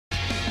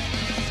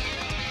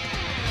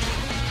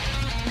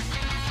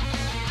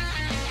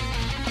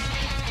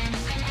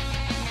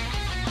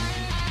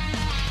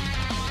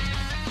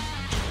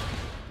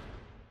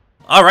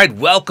All right,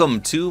 welcome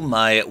to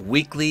my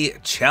weekly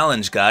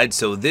challenge guide.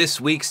 So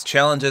this week's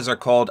challenges are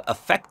called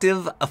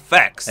effective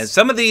effects, and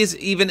some of these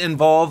even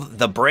involve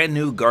the brand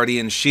new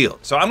Guardian Shield.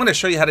 So I'm going to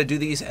show you how to do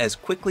these as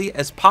quickly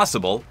as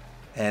possible,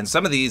 and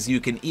some of these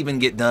you can even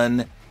get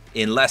done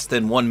in less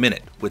than 1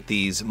 minute with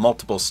these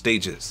multiple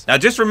stages. Now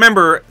just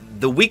remember,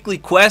 the weekly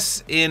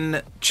quests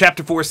in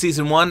Chapter 4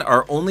 Season 1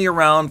 are only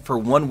around for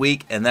 1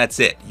 week, and that's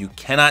it. You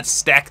cannot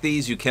stack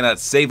these, you cannot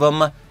save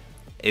them.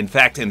 In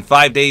fact, in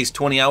 5 days,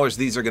 20 hours,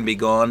 these are going to be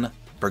gone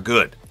for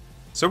good.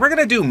 So we're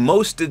going to do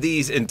most of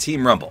these in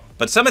Team Rumble,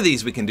 but some of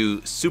these we can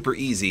do super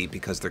easy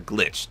because they're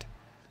glitched.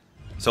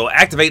 So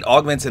activate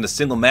augments in a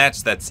single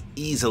match. That's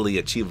easily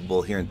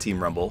achievable here in Team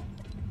Rumble.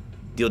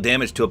 Deal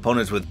damage to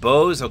opponents with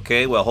bows.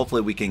 Okay, well,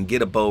 hopefully we can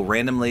get a bow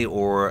randomly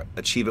or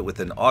achieve it with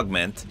an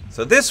augment.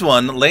 So this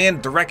one,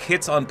 land direct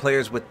hits on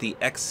players with the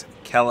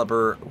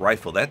Excalibur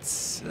rifle.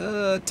 That's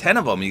 10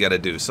 of them you got to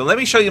do. So let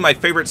me show you my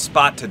favorite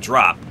spot to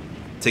drop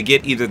to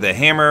get either the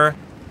hammer,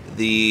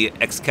 the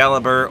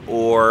Excalibur,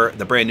 or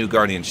the brand new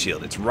Guardian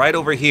Shield. It's right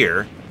over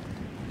here.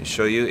 Let me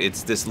show you.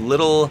 It's this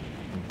little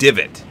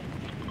divot.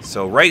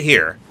 So right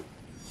here,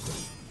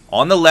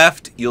 on the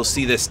left, you'll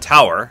see this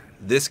tower.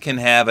 This can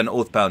have an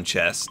Oathbound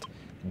chest.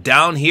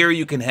 Down here,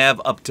 you can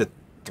have up to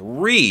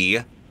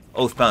 3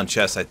 Oathbound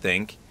chests, I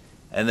think.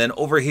 And then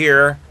over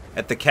here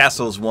at the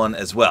castle's one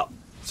as well.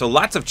 So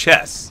lots of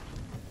chests.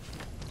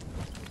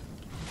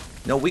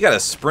 No, we gotta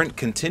sprint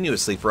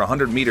continuously for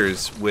 100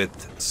 meters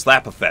with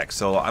slap effects,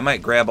 so I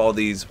might grab all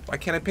these. Why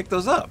can't I pick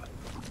those up?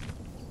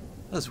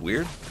 That's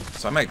weird.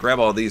 So I might grab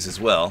all these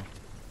as well.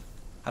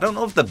 I don't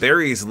know if the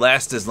berries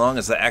last as long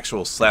as the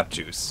actual slap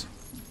juice.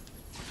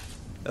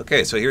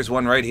 Okay, so here's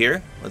one right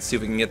here. Let's see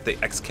if we can get the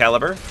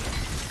Excalibur.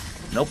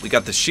 Nope, we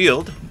got the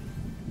shield.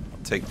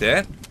 I'll take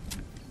that.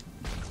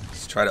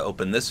 Let's try to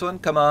open this one.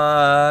 Come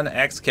on,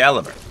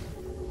 Excalibur.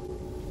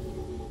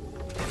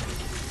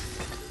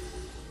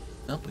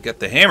 Oh, we got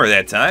the hammer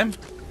that time.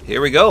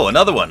 Here we go,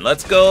 another one.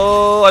 Let's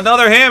go,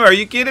 another hammer. Are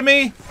you kidding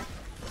me?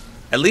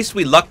 At least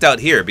we lucked out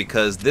here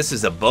because this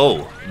is a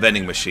bow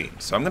vending machine.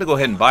 So I'm going to go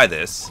ahead and buy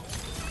this.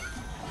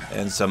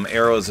 And some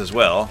arrows as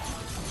well.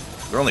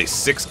 They're only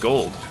 6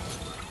 gold.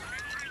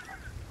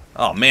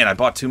 Oh man, I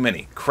bought too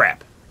many.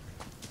 Crap.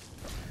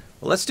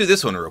 Well, let's do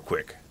this one real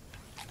quick.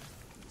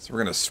 So we're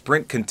going to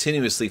sprint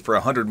continuously for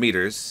 100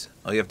 meters.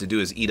 All you have to do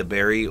is eat a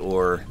berry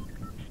or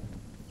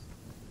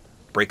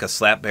break a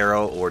slap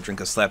barrel or drink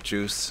a slap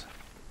juice.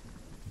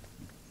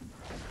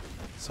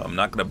 So I'm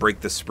not going to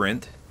break the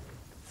sprint.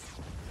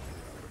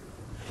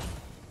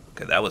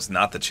 Okay, that was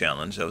not the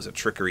challenge. That was a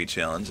trickery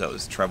challenge. That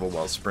was travel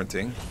while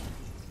sprinting.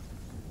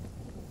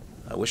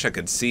 I wish I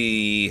could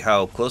see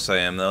how close I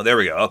am, though. There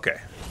we go. Okay.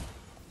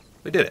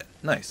 We did it.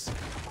 Nice.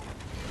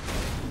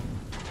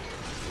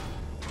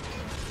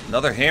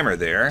 Another hammer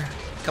there.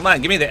 Come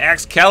on, give me the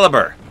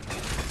Excalibur.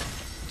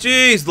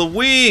 Jeez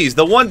Louise,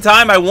 the one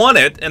time I want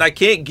it and I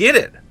can't get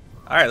it.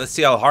 Alright, let's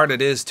see how hard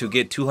it is to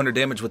get 200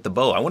 damage with the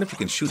bow. I wonder if you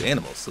can shoot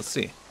animals. Let's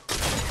see.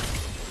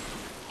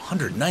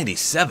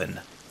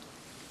 197?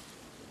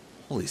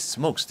 Holy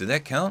smokes, did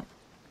that count?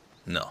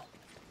 No.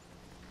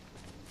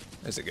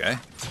 There's a guy.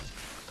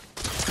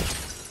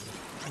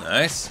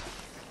 Nice.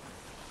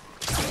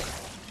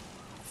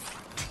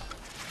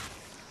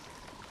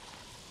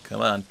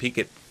 Come on, peek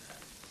it.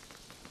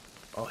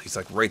 Oh, he's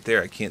like right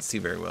there. I can't see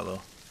very well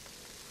though.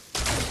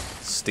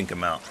 Stink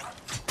him out.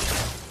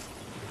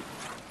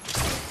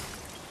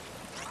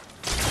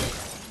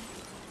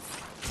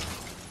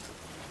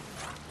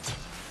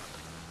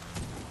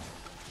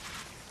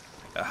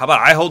 How about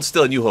I hold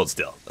still and you hold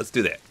still? Let's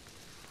do that.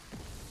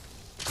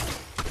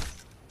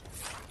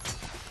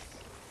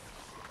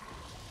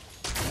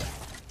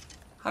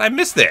 How'd I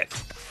miss that?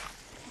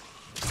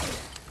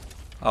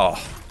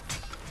 Oh.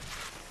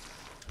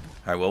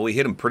 Alright, well, we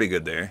hit him pretty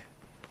good there.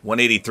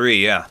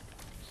 183, yeah.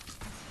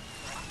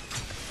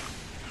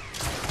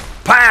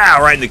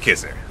 Pow! Right in the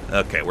kisser.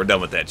 Okay, we're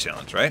done with that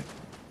challenge, right?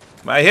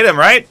 I hit him,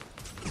 right?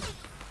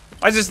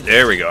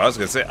 There we go. I was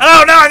gonna say,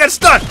 oh no, I got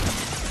stuck!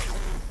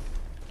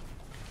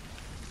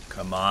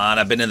 Come on,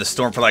 I've been in the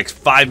storm for like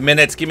 5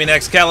 minutes. Give me an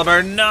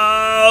Excalibur.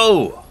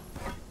 No!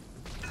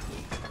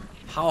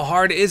 How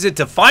hard is it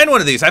to find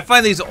one of these? I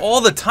find these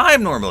all the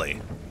time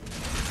normally.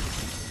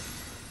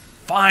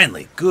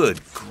 Finally,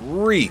 good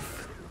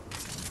grief.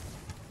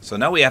 So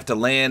now we have to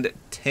land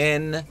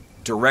 10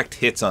 direct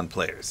hits on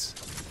players.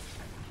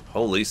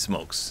 Holy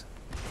smokes.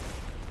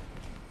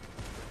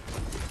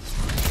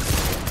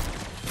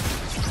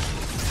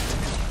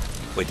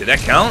 Wait, did that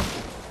count?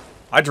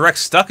 I direct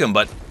stuck him,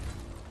 but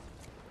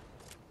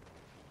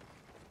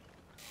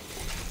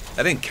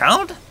that didn't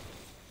count?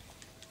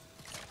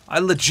 I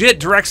legit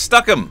direct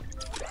stuck him.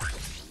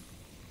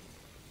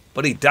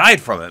 But he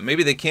died from it.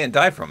 Maybe they can't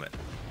die from it.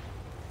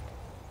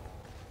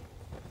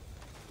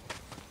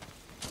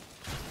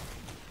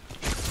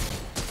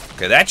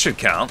 Okay, that should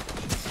count.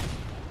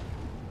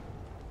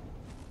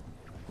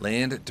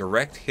 Land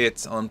direct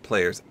hits on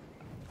players.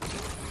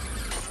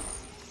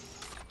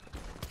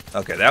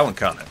 Okay, that one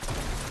counted.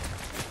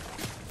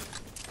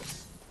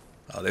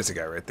 Oh, there's a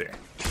guy right there.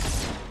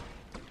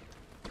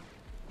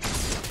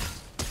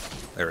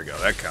 There we go.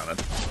 That counted.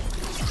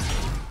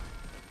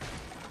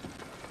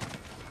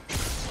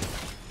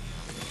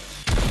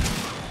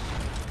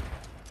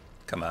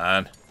 Come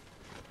on.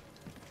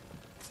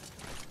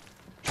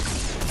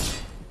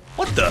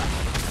 What the?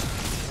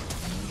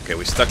 Okay,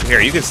 we stuck here.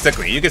 You can stick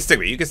me. You can stick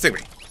me. You can stick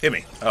me. Hit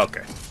me.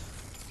 Okay.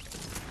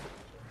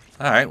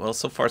 Alright, well,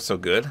 so far so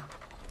good.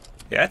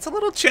 Yeah, it's a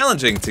little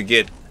challenging to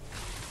get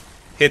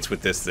hits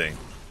with this thing.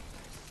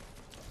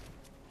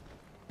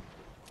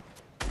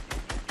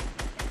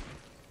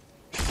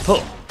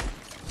 Pull.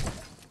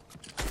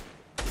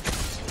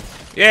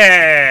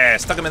 Yeah!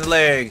 Stuck him in the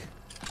leg.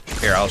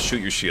 Here, I'll shoot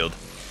your shield.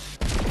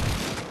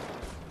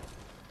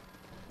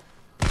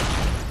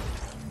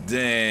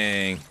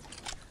 Dang.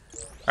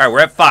 Alright, we're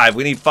at 5.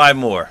 We need 5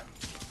 more.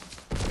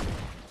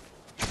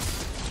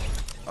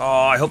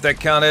 Oh, I hope that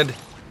counted.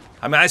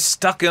 I mean, I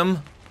stuck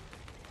him.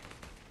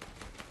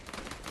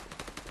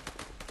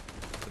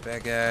 The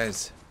bad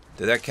guys.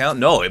 Did that count?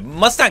 No, it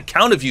must not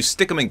count if you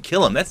stick him and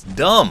kill him. That's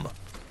dumb.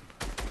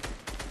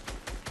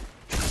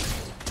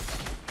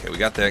 Okay, we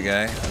got that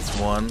guy. That's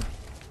one.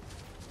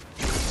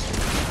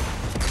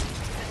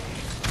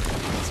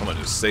 Someone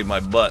just saved my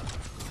butt.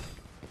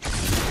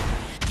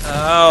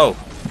 Oh.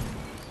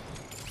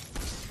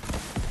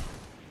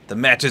 The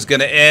match is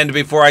gonna end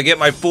before I get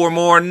my 4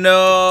 more.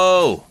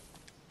 No.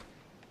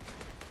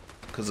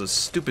 Because those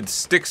stupid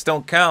sticks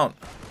don't count.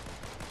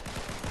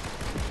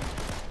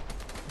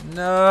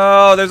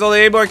 No, there's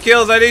only 8 more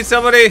kills. I need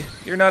somebody.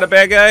 You're not a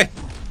bad guy.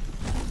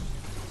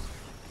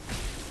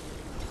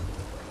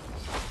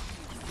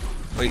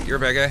 Wait, you're a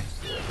bad guy?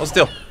 Hold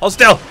still. Hold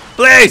still.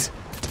 Please.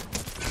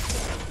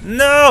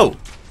 No.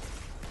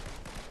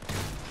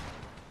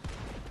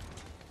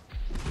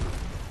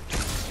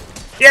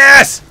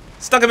 Yes.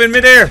 Stuck him in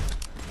midair.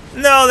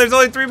 No, there's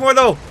only 3 more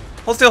though.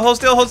 Hold still. Hold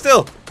still. Hold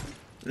still.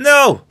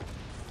 No.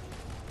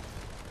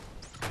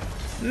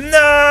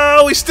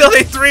 No, we still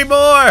need 3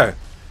 more.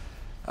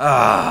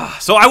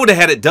 So I would have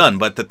had it done,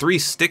 but the 3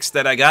 sticks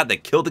that I got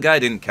that killed the guy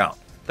didn't count.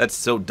 That's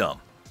so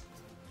dumb.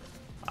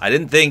 I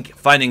didn't think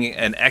finding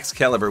an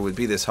Excalibur would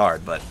be this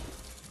hard, but...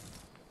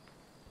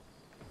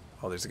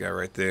 Oh, there's a guy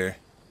right there.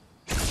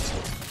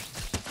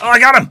 Oh, I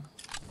got him!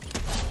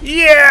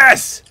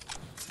 Yes!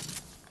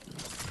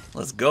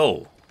 Let's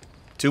go.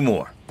 2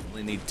 more.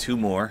 Only need 2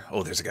 more.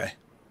 Oh, there's a guy.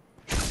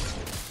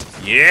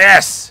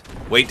 Yes!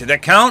 Wait, did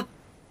that count?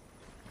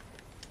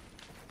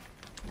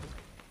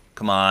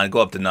 Come on, go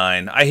up to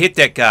 9. I hit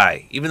that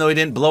guy, even though he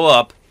didn't blow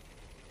up.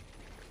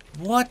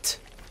 What?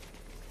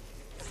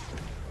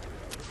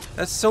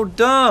 That's so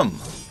dumb.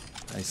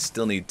 I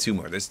still need 2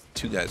 more. There's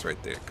 2 guys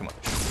right there. Come on.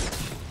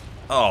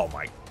 Oh,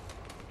 my.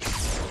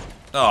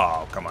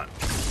 Oh, come on.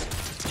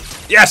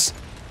 Yes!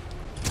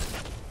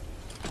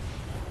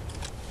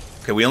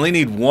 Okay, we only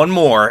need 1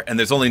 more, and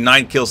there's only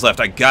 9 kills left.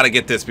 I gotta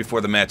get this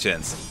before the match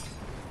ends.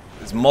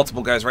 There's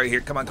multiple guys right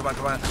here. Come on, come on,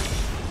 come on.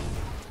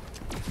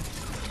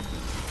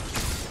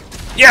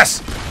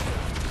 Yes!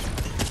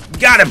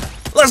 Got him!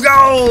 Let's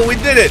go! We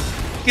did it!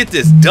 Get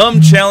this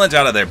dumb challenge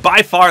out of there.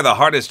 By far the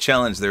hardest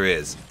challenge there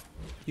is.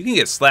 You can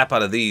get slap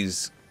out of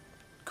these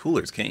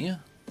coolers, can't you?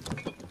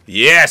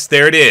 Yes,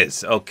 there it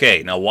is.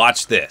 Okay, now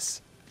watch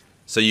this.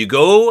 So you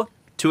go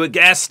to a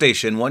gas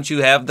station once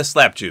you have the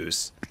slap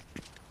juice,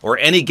 or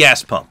any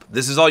gas pump.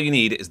 This is all you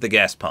need is the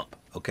gas pump,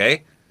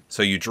 okay?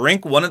 So you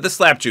drink one of the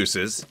slap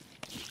juices,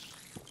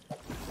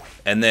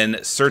 and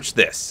then search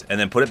this, and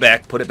then put it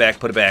back, put it back,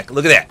 put it back.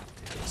 Look at that.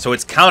 So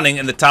it's counting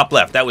in the top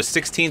left. That was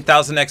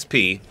 16,000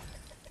 XP.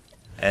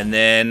 And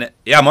then,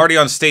 yeah, I'm already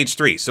on stage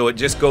 3, so it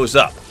just goes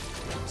up.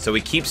 So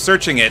we keep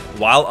searching it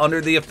while under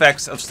the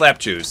effects of slap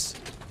juice.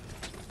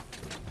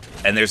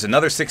 And there's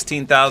another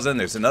 16,000,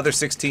 there's another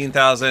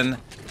 16,000.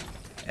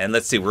 And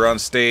let's see, we're on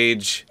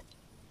stage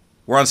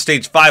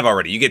 5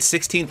 already. You get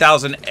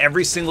 16,000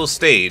 every single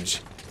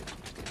stage.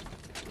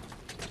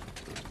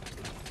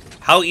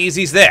 How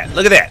easy is that?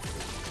 Look at that.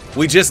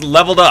 We just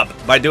leveled up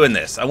by doing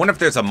this. I wonder if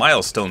there's a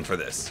milestone for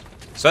this.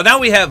 So now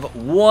we have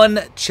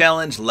 1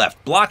 challenge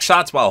left. Block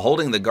shots while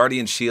holding the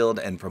Guardian Shield.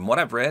 And from what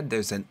I've read,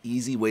 there's an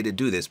easy way to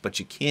do this, but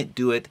you can't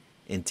do it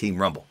in Team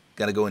Rumble.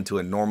 Got to go into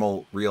a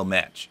normal, real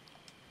match.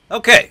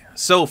 Okay,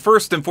 so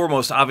first and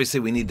foremost, obviously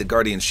we need the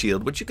Guardian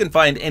Shield, which you can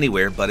find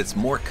anywhere, but it's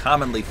more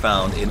commonly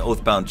found in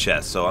Oathbound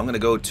chests. So I'm going to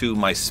go to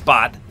my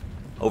spot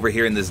over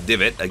here in this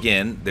divot.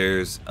 Again,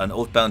 there's an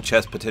Oathbound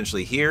chest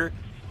potentially here,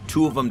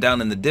 2 of them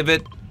down in the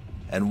divot,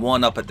 and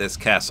 1 up at this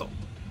castle.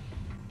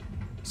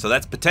 So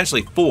that's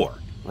potentially 4,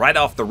 right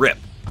off the rip.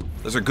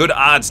 Those are good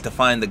odds to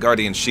find the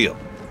Guardian Shield.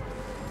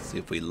 Let's see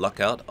if we luck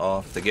out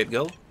off the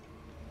get-go.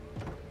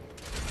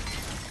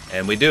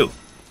 And we do.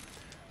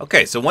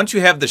 Okay, so once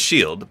you have the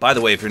shield, by the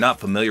way, if you're not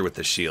familiar with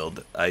the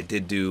shield, I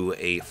did do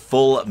a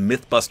full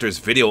Mythbusters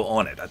video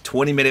on it. A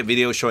 20-minute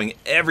video showing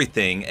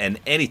everything and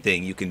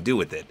anything you can do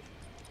with it.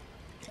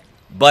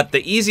 But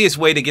the easiest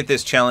way to get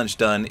this challenge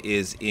done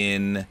is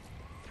in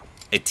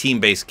a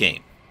team-based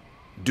game.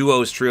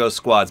 Duos, trios,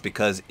 squads,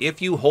 because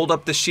if you hold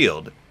up the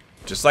shield,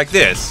 just like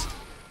this,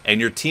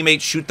 and your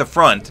teammates shoot the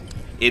front,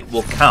 it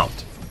will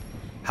count.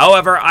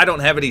 However, I don't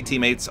have any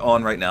teammates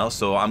on right now,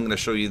 so I'm going to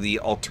show you the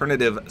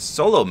alternative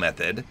solo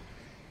method,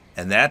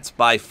 and that's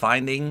by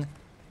finding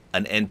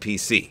an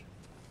NPC.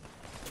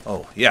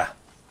 Oh, yeah.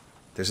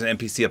 There's an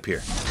NPC up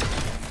here.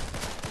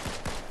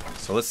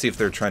 So let's see if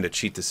they're trying to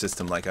cheat the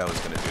system like I was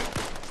going to do.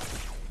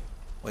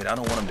 Wait, I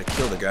don't want him to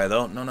kill the guy,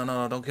 though. No, no,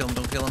 no, don't kill him,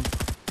 don't kill him.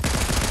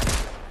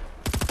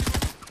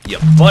 You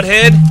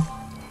butthead!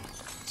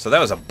 So that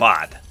was a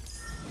bot.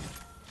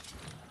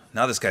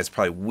 Now this guy's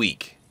probably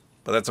weak,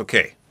 but that's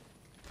okay.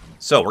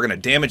 So we're going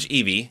to damage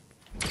Evie,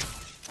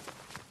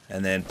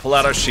 and then pull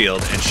out our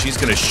shield, and she's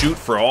going to shoot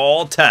for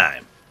all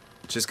time.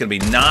 It's just going to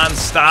be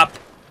non-stop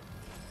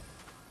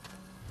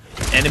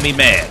enemy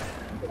mad.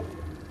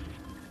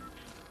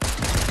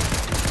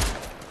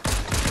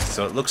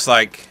 So it looks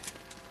like...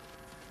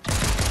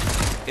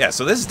 Yeah,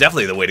 so this is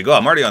definitely the way to go.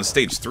 I'm already on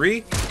stage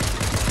 3.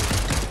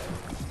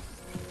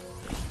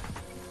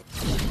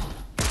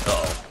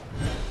 Uh-oh.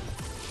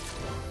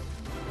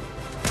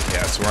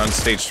 Yeah, so we're on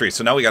stage 3.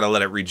 So now we got to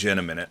let it regen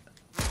a minute.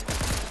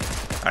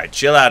 Alright,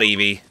 chill out,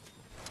 Evie.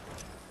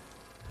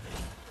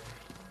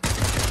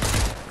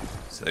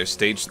 So there's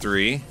stage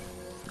 3.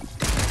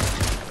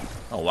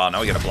 Oh, wow,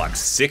 now we got to block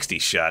 60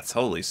 shots.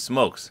 Holy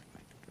smokes.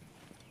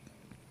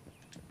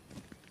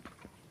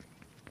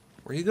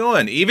 Where are you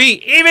going?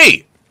 Evie?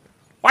 Evie!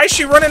 Why is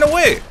she running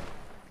away?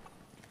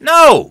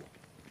 No!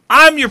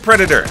 I'm your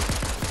predator!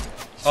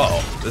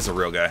 Uh-oh, this is a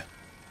real guy.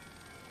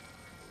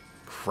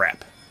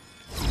 Crap.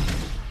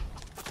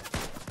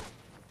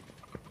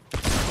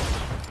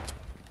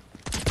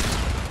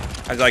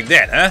 How'd you like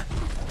that, huh?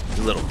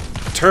 You little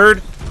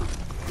turd.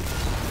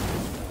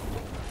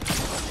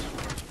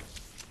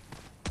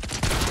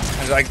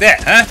 How'd you like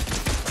that, huh?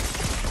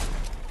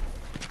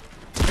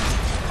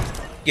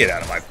 Get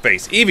out of my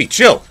face. Evie,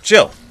 chill,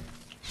 chill.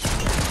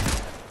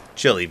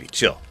 Chill, Evie,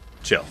 chill,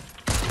 chill.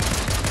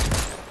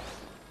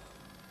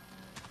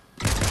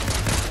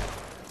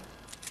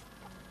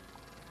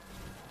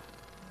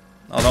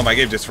 Oh no, my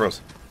game just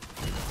froze.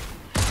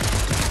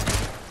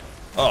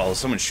 Uh-oh,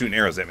 someone's shooting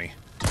arrows at me.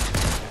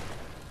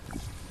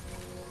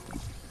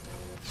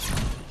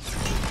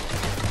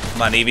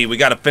 Come on, Evie, we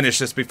gotta finish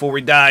this before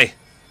we die.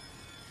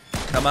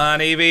 Come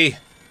on, Evie.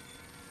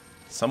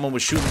 Someone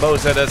was shooting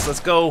bows at us, let's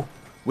go.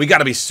 We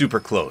gotta be super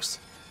close.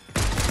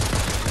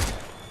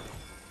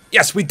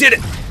 Yes, we did it!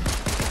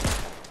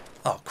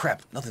 Oh,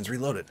 crap. Nothing's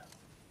reloaded.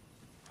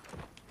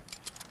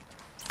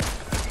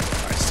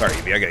 Alright, sorry,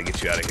 Evie. I gotta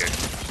get you out of here.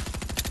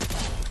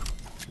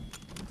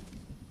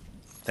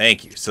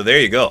 Thank you. So there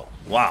you go.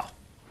 Wow.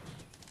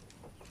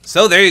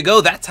 So there you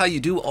go. That's how you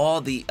do all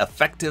the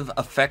effective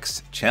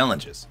effects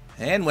challenges.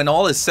 And when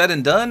all is said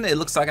and done, it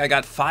looks like I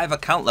got 5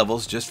 account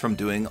levels just from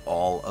doing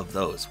all of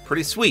those.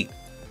 Pretty sweet.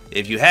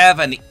 If you have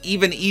an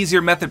even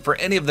easier method for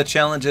any of the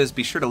challenges,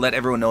 be sure to let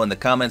everyone know in the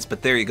comments,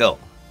 but there you go.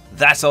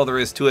 That's all there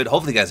is to it.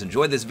 Hopefully you guys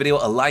enjoyed this video.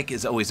 A like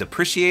is always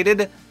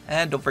appreciated.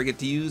 And don't forget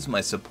to use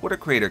my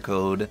Support-A-Creator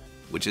Code,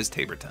 which is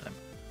Tabor time.